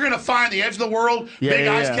 else. You're going to find the edge of the world, Yeah, big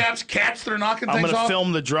yeah, ice yeah. caps, cats that are knocking I'm things gonna off.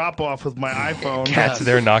 film the drop off with my iPhone. Cats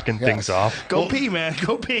there knocking things off. Go pee, man.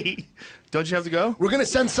 Go pee. Don't you have to go? We're gonna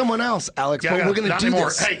send someone else, Alex. Yeah, but we're gonna not do anymore.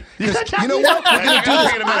 this. Hey, 'Cause you know what? We're I gonna do gotta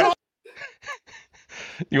this. take it a minute.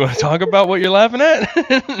 You want to talk about what you're laughing at?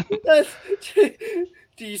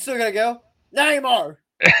 Do you still gotta go? Not anymore.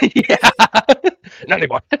 Yeah. Not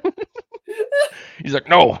anymore. He's like,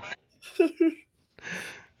 no. I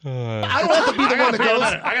don't have to be the one that goes.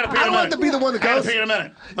 I got to pee in a minute. I don't have to be the one that I got goes. to pee in a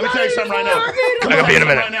minute. Let me tell you something right now. I gotta pee in a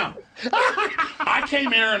minute. Right now. I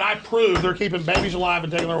came here and I proved they're keeping babies alive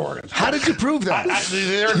and taking their organs. How did you prove that?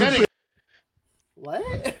 They're admitting.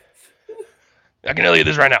 What? I can tell you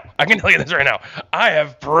this right now. I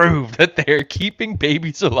have proved that they're keeping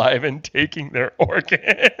babies alive and taking their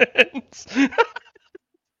organs.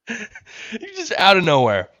 Just out of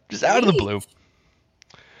nowhere. Just out of the blue.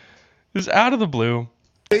 Just out of the blue.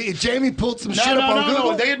 Hey, Jamie pulled some shit up on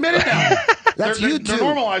Google. No, they admit it now. That's they're YouTube.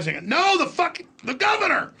 normalizing it. No, the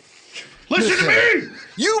governor. Listen to me.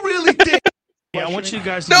 You really think? Yeah, I want you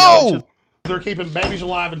guys to No! They're keeping babies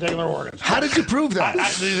alive and taking their organs. How did you prove that?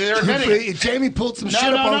 They're admitting it. Jamie pulled some shit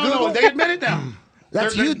up on Google. No, they admit it now.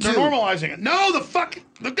 That's they're YouTube. normalizing it. No,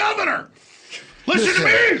 the governor. Listen to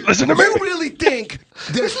me. Listen to me. You really think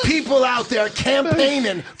there's people out there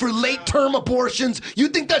campaigning for late-term abortions? You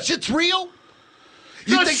think that shit's real?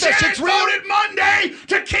 You The think that Senate shit's real? voted Monday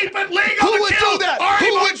to keep it legal Who to would kill do that? Artie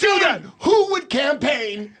Who would do Bunsen. that? Who would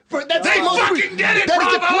campaign for that? They fucking did it, That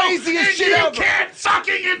is the Bravo, craziest and shit you ever. can't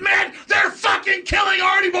fucking admit they're fucking killing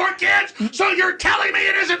Artie born kids, so you're telling me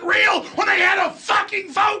it isn't real when they had a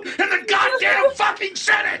fucking vote in the goddamn fucking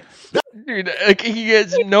Senate. Dude, like, he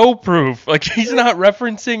has no proof. Like, he's not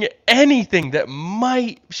referencing anything that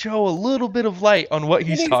might show a little bit of light on what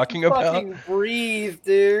he's talking about. Fucking breathe,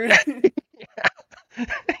 dude.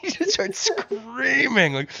 He just starts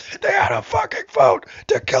screaming like they had a fucking vote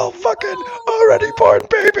to kill fucking already born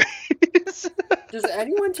babies. Does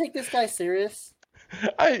anyone take this guy serious?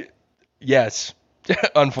 Yes,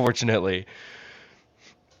 unfortunately.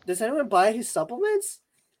 Does anyone buy his supplements?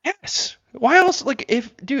 Yes. Why else? Like,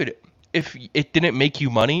 if it didn't make you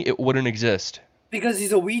money, it wouldn't exist. Because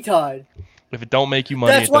he's a retard. If it don't make you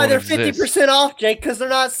money, That's it why don't they're exist. 50% off, Jake, because they're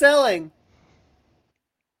not selling.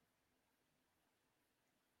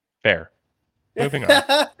 Fair. Moving on.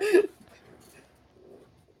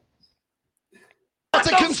 That's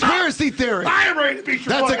a conspiracy theory. I'm ready to beat your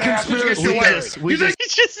That's a fucking ass. conspiracy You theory. think- We just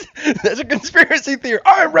It's just that's a conspiracy theory.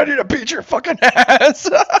 I'm ready to beat your fucking ass.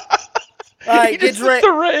 All right, He get just Drake.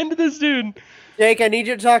 threatened this dude. Jake, I need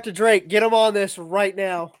you to talk to Drake. Get him on this right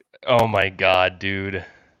now. Oh my god, dude.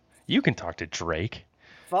 You can talk to Drake.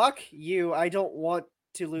 Fuck you. I don't want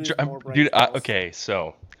to lose more brain Dude, cells. okay,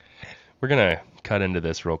 so we're gonna cut into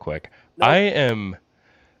this real quick. Nope. I am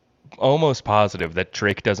almost positive that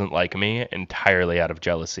Drake doesn't like me entirely out of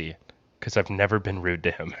jealousy, because I've never been rude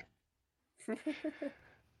to him.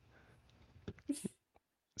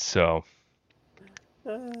 So,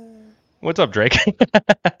 what's up, Drake?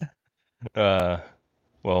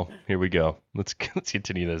 Well, here we go. Let's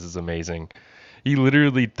continue. This is amazing. He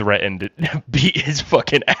literally threatened to beat his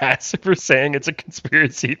fucking ass for saying it's a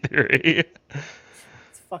conspiracy theory.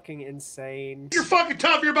 It's fucking insane. You're fucking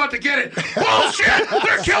tough. You're about to get it. Bullshit.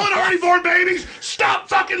 They're killing already born babies. Stop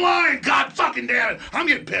fucking lying. God fucking damn it. I'm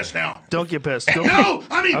getting pissed now. don't get pissed. Go No,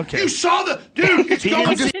 I mean, Okay. you saw the dude. It's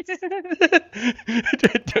going.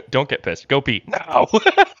 Don't get pissed. Go pee. No.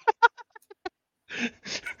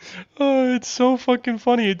 Oh, it's so fucking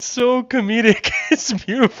funny. It's so comedic. It's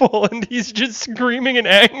beautiful, and he's just screaming in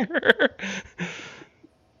anger.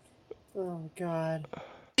 Oh, God.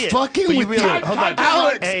 Fucking But you with you. realize- hold on.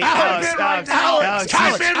 Alex, Hey, Alex, Alex, Alex,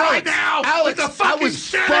 Type in right now. Alex, the I fucking was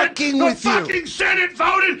Senate, fucking the with you. fucking Senate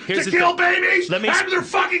voted Here's to the kill thing. babies Let me- after they're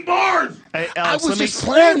fucking born. Hey, I Alex, was let me just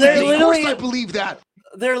playing with They're you. Of course literally- I believe that.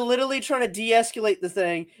 They're literally trying to de-escalate the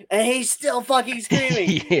thing, and he's still fucking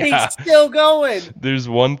screaming. Yeah. He's still going. There's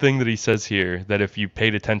one thing that he says here that if you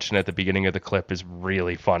paid attention at the beginning of the clip is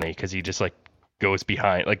really funny because he just like goes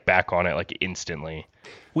behind, like back on it, like instantly.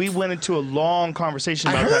 We went into a long conversation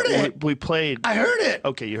I about heard that. it. We played. I heard it.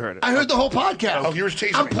 Okay, you heard it. I heard the whole podcast. Oh, you were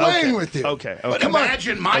teasing I'm me. playing Okay. with you. Okay. But Okay. Come on.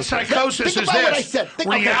 imagine my psychosis Think is about what I this. said. Okay.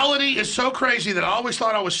 Reality is so crazy that I always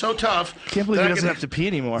thought I was so tough. Can't believe that he I doesn't could- have to pee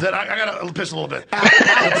anymore. That I gotta piss a little bit.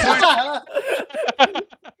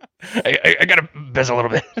 I gotta piss a little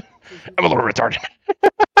bit. I'm a little retarded.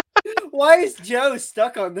 Why is Joe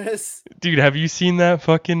stuck on this? Dude, have you seen that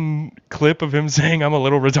fucking clip of him saying I'm a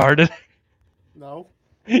little retarded? No.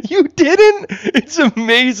 You didn't? It's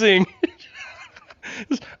amazing.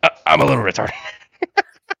 I'm a little retarded.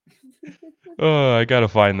 Oh, I gotta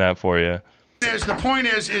find that for you. The point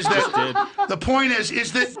is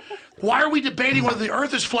that why are we debating whether the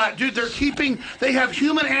Earth is flat, dude? They have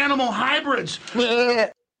human animal hybrids.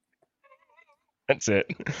 That's it.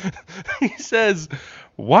 He says,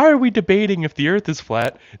 why are we debating if the Earth is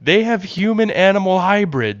flat? They have human animal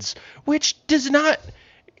hybrids, which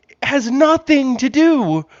has nothing to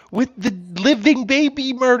do with the living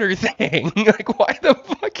baby murder thing. Like, why the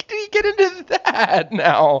fuck did he get into that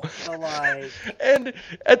now? Alive. And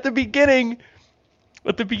at the beginning,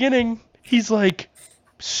 he's like,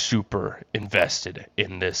 super invested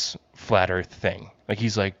in this flat Earth thing. Like,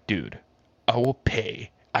 he's like, dude, I will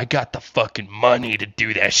pay. I got the fucking money to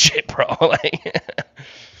do that shit, bro. Like,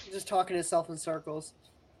 Just talking to himself in circles.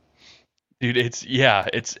 dude, it's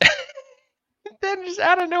then just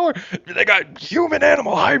out of nowhere, they got human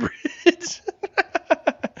animal hybrids.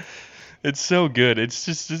 It's so good.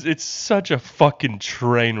 It's such a fucking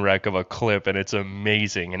train wreck of a clip, and it's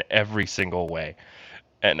amazing in every single way.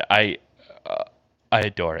 And I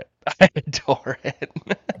adore it. I adore it.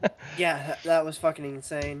 Yeah, that was fucking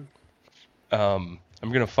insane. I'm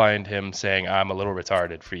gonna find him saying I'm a little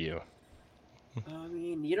retarded for you. I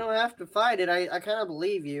mean, you don't have to fight it. I kind of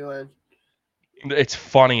believe you. And It's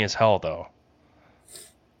funny as hell, though.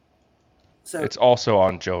 so It's also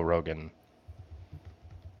on Joe Rogan.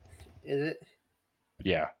 is it?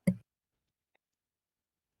 Yeah.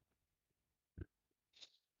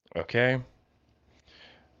 Okay.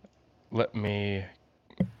 Let me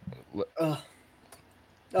Oh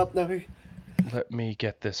no. let me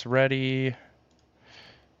get this ready.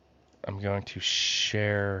 I'm going to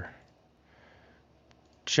share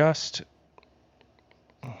just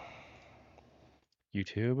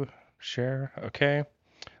YouTube share. Okay.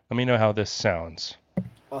 Let me know how this sounds.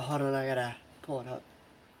 Oh, hold on. I gotta pull it up.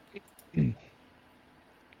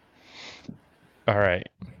 All right.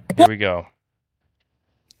 Here we go.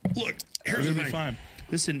 Look, here's the It'll be thing. fine.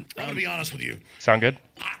 Listen, I'm gonna be honest with you. Sound good?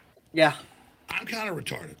 Yeah. I'm kind of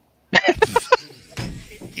retarded.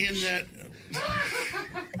 In that.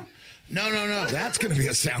 No. That's gonna be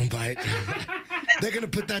a soundbite. They're gonna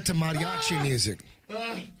put that to mariachi music.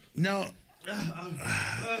 No.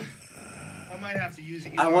 I might have to use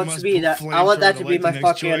it. I want to be that. I want that to be my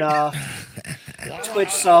fucking Twitch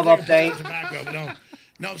sub update. Tobacco, but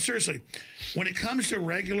no, seriously. When it comes to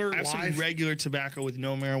regular I have some live, regular tobacco with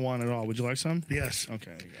no marijuana at all. Would you like some? yes.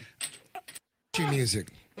 Okay. There you Music.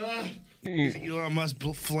 go. Elon Musk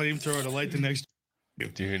flamethrower to light the next.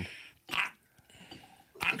 Dude.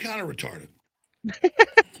 I'm kind of retarded.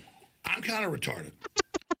 I'm kind of retarded.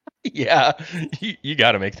 Yeah. You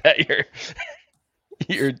got to make that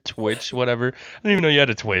your Twitch, whatever. I didn't even know you had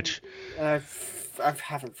a Twitch. I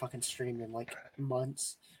haven't fucking streamed in like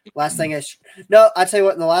months. Last thing no, I tell you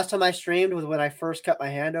what. The last time I streamed was when I first cut my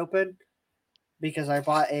hand open because I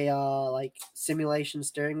bought a like simulation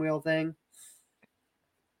steering wheel thing,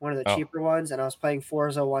 one of the Oh. cheaper ones, and I was playing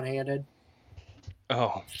Forza one-handed.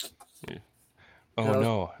 Oh. Oh No.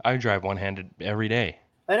 no. I drive one-handed every day.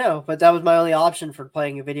 I know, but that was my only option for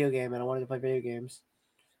playing a video game, and I wanted to play video games.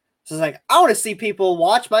 So it's like I want to see people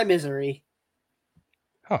watch my misery.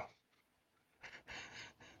 Huh.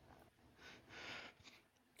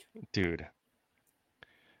 Dude.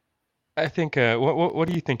 I think what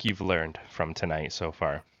do you think you've learned from tonight so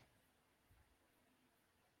far?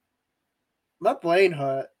 My brain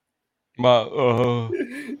hurt.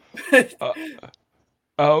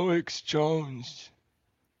 Alex Jones.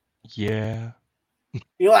 Yeah.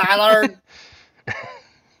 You know what I learned?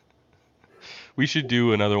 We should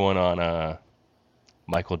do another one on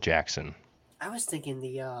Michael Jackson. I was thinking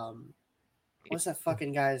the what's that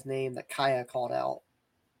fucking guy's name that Kaya called out?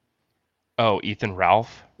 Oh, Ethan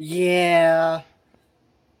Ralph. Yeah.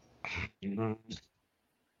 Him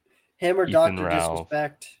or Ethan Dr. Ralph.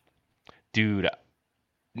 Disrespect. Dude,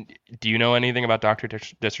 do you know anything about Dr.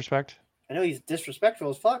 Disrespect? I know he's disrespectful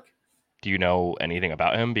as fuck. Do you know anything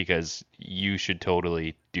about him? Because you should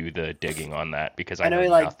totally do the digging on that because I I know know he,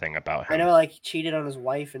 like- nothing about him. I know like he cheated on his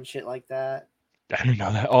wife and shit like that. I don't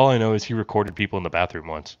know that. All I know is he recorded people in the bathroom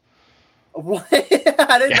once. What?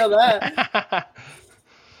 I didn't know that.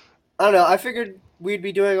 I don't know. I figured we'd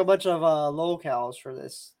be doing a bunch of locales for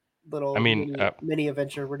this little I mean, mini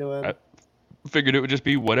adventure we're doing. Figured it would just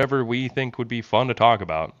be whatever we think would be fun to talk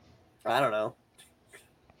about. I don't know.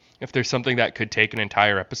 If there's something that could take an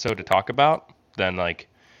entire episode to talk about, then like,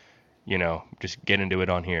 just get into it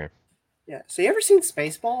on here. Yeah. So you ever seen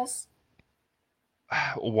Spaceballs?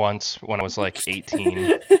 Once when I was like 18,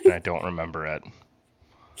 and I don't remember it.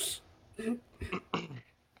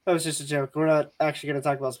 That was just a joke. We're not actually going to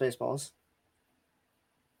talk about Spaceballs.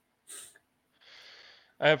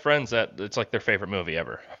 I have friends that it's like their favorite movie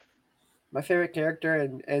ever. My favorite character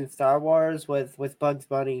in Star Wars with Bugs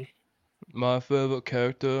Bunny. My favorite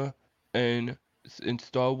character in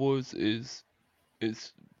Star Wars is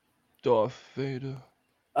Darth Vader.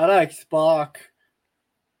 I like Spock.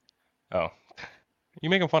 Oh, you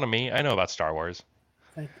making fun of me? I know about Star Wars.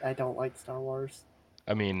 I don't like Star Wars.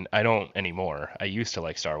 I mean, I don't anymore. I used to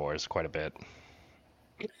like Star Wars quite a bit.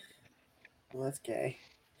 Well, that's gay.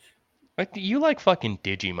 Like, you like fucking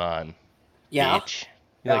Digimon. Yeah. Bitch.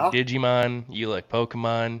 You like Digimon, you like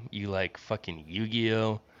Pokemon, you like fucking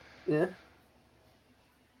Yu-Gi-Oh. Yeah.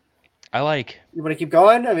 I like You want to keep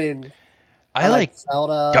going? I mean, I like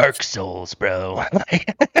Zelda. Dark Souls, bro.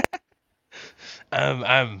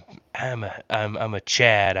 I'm a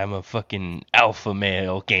Chad. I'm a fucking alpha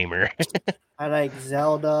male gamer. I like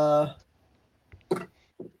Zelda.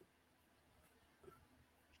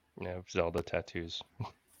 Yeah, Zelda tattoos. I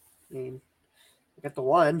mean, I got the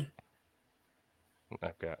one.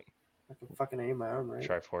 I've got I can fucking aim my arm right.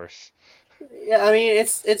 Triforce. Yeah, I mean, it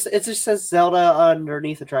just says Zelda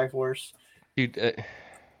underneath the Triforce. Dude,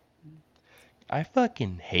 I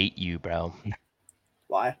fucking hate you, bro.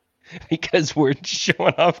 Why? Because we're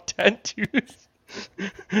showing off tattoos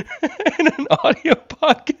in an audio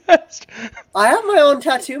podcast. I have my own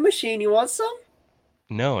tattoo machine. You want some?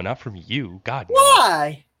 No, not from you. God, no.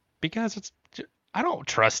 Why? Because I don't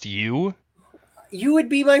trust you. You would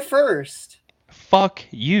be my first. Fuck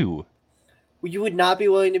you. You would not be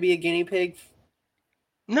willing to be a guinea pig?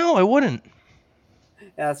 No, I wouldn't. Yeah,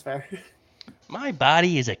 that's fair. My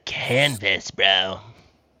body is a canvas, bro.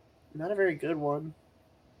 Not a very good one.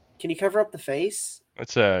 Can you cover up the face?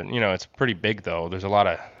 It's it's pretty big though. There's a lot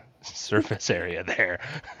of surface area there.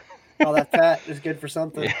 All that fat is good for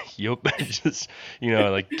something. Yup. Just,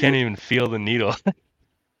 like can't even feel the needle.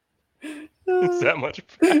 It's that much.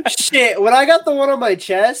 Shit, when I got the one on my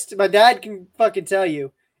chest, my dad can fucking tell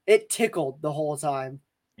you, it tickled the whole time.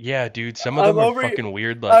 Yeah, dude, some of them are fucking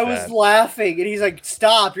weird like that. I was laughing, and he's like,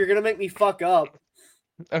 stop, you're gonna make me fuck up.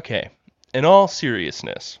 Okay, in all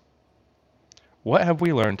seriousness, what have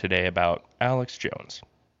we learned today about Alex Jones?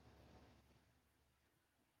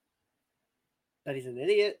 That he's an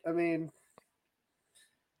idiot. I mean,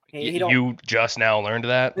 you just now learned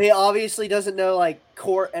that? He obviously doesn't know, like,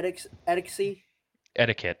 core etiquette.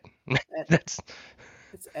 Etiquette. It's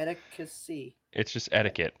etiquette. It's just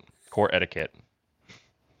etiquette. Core etiquette.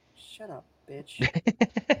 Shut up, bitch.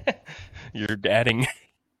 You're adding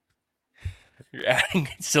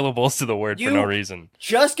syllables to the word for no reason.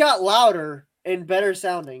 Just got louder and better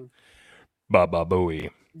sounding. Baba Booey.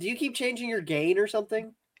 Do you keep changing your gain or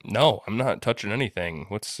something? No, I'm not touching anything.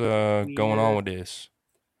 What's going on with this?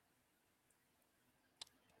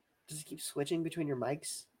 Does it keep switching between your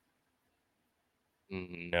mics?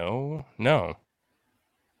 No. I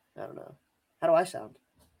don't know. How do I sound?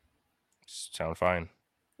 Sound fine.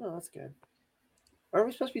 Oh, that's good. Aren't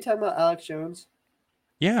we supposed to be talking about Alex Jones?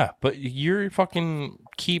 Yeah, but you're fucking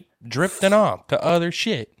keep drifting off to other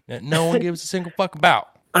shit that no one gives a single fuck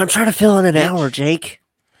about. I'm trying to fill in an hour, Jake.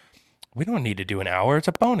 We don't need to do an hour. It's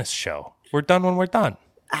a bonus show. We're done when we're done.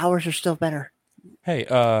 Hours are still better. Hey,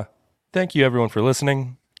 thank you everyone for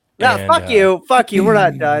listening. No, fuck you. Fuck you. We're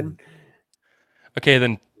not done. Okay,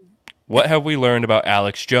 then what have we learned about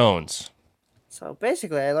Alex Jones? So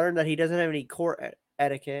basically, I learned that he doesn't have any court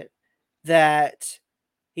etiquette, that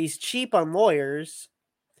he's cheap on lawyers,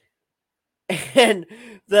 and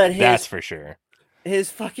that that's for sure.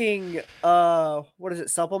 His fucking what is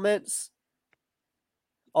it, supplements?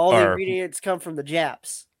 All the ingredients come from the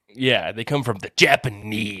Japs. Yeah, they come from the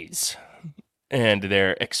Japanese. And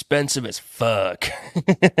they're expensive as fuck.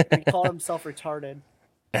 He called himself retarded.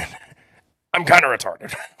 I'm kind of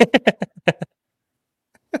retarded.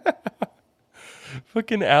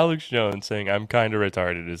 Fucking Alex Jones saying I'm kind of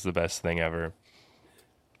retarded is the best thing ever.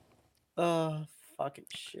 Fucking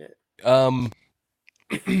shit. How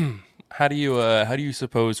do you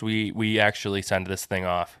suppose we actually send this thing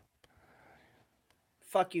off?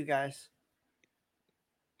 Fuck you guys.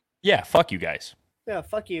 Yeah, fuck you guys. Yeah,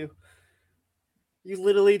 fuck you. You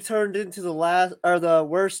literally turned into the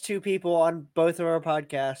worst two people on both of our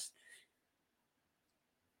podcasts.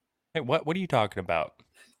 Hey, what are you talking about?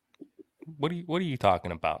 What are you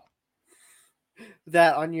talking about?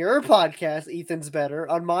 That on your podcast, Ethan's better.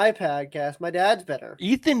 On my podcast, my dad's better.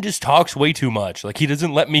 Ethan just talks way too much. Like, he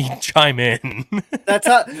doesn't let me chime in. That's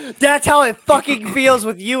how it fucking feels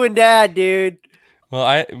with you and Dad, dude.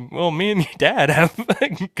 Well, me and your dad have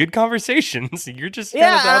good conversations. You're just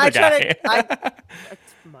kind of the other guy.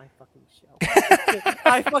 That's my fucking show.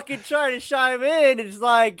 I fucking try to chime in. It's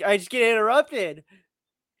like I just get interrupted.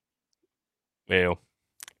 Well,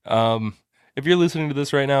 if you're listening to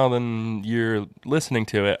this right now, then you're listening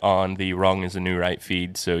to it on the Wrong is a New Right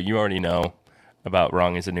feed, so you already know about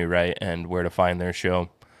Wrong is a New Right and where to find their show.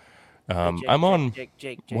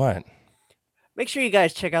 Jake. What? Make sure you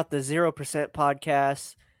guys check out the 0%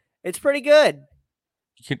 podcast. It's pretty good.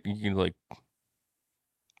 You can like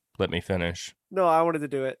let me finish. No, I wanted to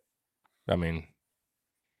do it. I mean,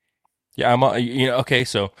 yeah, I'm okay.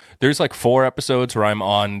 So there's like 4 episodes where I'm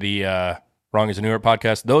on the Wrong is a Newer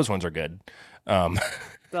podcast. Those ones are good.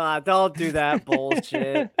 Don't do that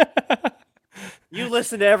bullshit. You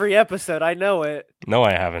listen to every episode. I know it. No,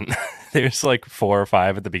 I haven't. There's like 4 or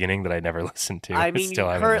 5 at the beginning that I never listened to. I mean, Still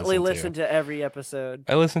you haven't currently listened listen to every episode.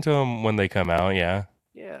 I listen to them when they come out, yeah.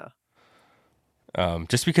 Yeah.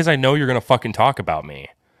 Just because I know you're going to fucking talk about me.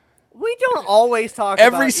 We don't always talk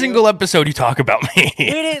about Every single episode you talk about me. We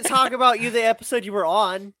didn't talk about you the episode you were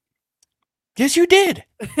on. Yes, you did.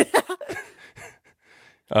 We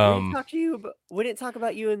didn't talk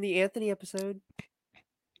about you in the Anthony episode.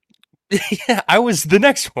 Yeah, I was the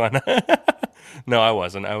next one. No, I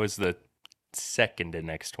wasn't. I was the second to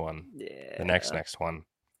next one. Yeah. The next one.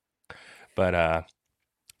 But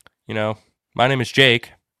my name is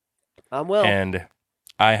Jake. I'm Will. And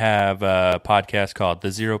I have a podcast called the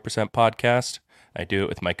 0% Podcast. I do it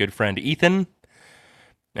with my good friend Ethan.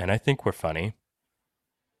 And I think we're funny.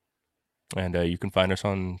 And you can find us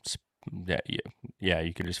on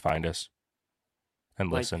you can just find us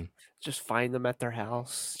and listen. Just find them at their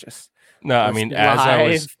house. No, I mean,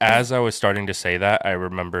 live. as I was starting to say that, I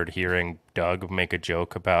remembered hearing Doug make a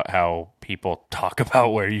joke about how people talk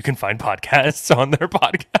about where you can find podcasts on their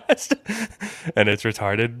podcast, and it's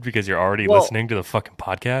retarded because you're already listening to the fucking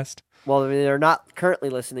podcast. Well, I mean, they're not currently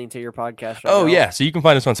listening to your podcast right now. Yeah, so you can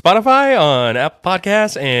find us on Spotify, on Apple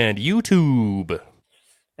Podcasts, and YouTube.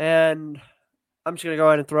 And I'm just gonna go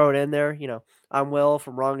ahead and throw it in there. I'm Will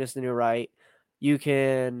from Wrong is the New Right. You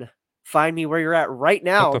can find me where you're at right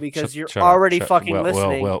now because you're already fucking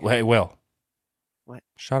listening. Will. What?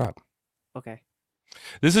 Shut up. Okay.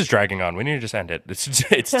 This is dragging on. We need to just end it.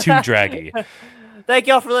 It's too draggy. Thank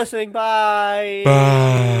y'all for listening. Bye.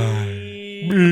 Bye.